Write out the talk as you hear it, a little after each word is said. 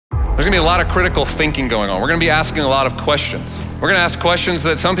There's gonna be a lot of critical thinking going on. We're gonna be asking a lot of questions. We're gonna ask questions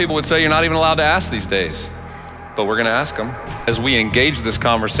that some people would say you're not even allowed to ask these days, but we're gonna ask them. As we engage this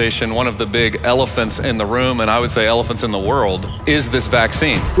conversation, one of the big elephants in the room, and I would say elephants in the world, is this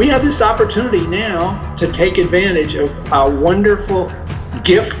vaccine. We have this opportunity now to take advantage of a wonderful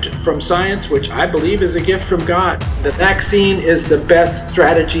gift from science, which I believe is a gift from God. The vaccine is the best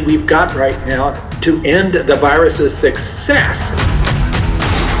strategy we've got right now to end the virus's success.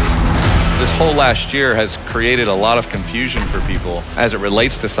 This whole last year has created a lot of confusion for people as it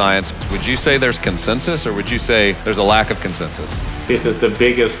relates to science. Would you say there's consensus, or would you say there's a lack of consensus? This is the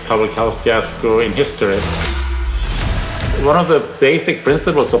biggest public health fiasco in history. One of the basic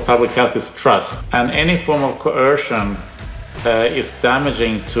principles of public health is trust, and any form of coercion is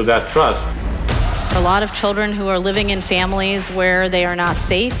damaging to that trust. A lot of children who are living in families where they are not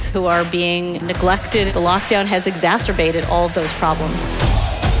safe, who are being neglected. The lockdown has exacerbated all of those problems.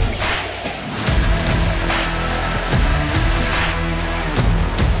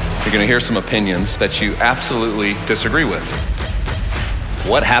 You're going to hear some opinions that you absolutely disagree with.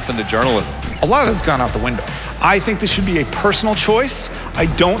 What happened to journalism? A lot of that's gone out the window. I think this should be a personal choice. I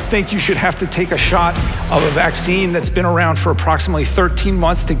don't think you should have to take a shot of a vaccine that's been around for approximately 13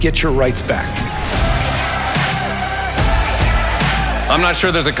 months to get your rights back. I'm not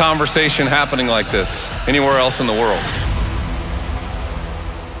sure there's a conversation happening like this anywhere else in the world.